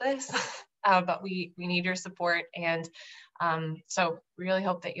change this, but we need your support. And so really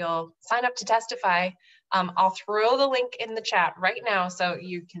hope that you'll sign up to testify. I'll throw the link in the chat right now, so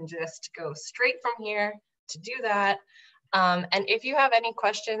you can just go straight from here to do that. And if you have any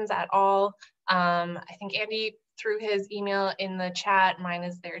questions at all, I think Andy threw his email in the chat, mine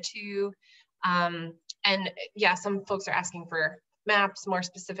is there too. And yeah, some folks are asking for maps, more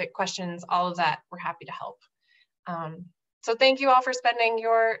specific questions, all of that, we're happy to help. So thank you all for spending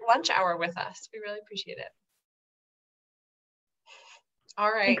your lunch hour with us. We really appreciate it.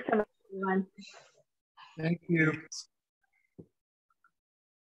 All right. Thanks so much, everyone. Thank you.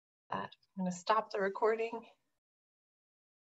 I'm going to stop the recording.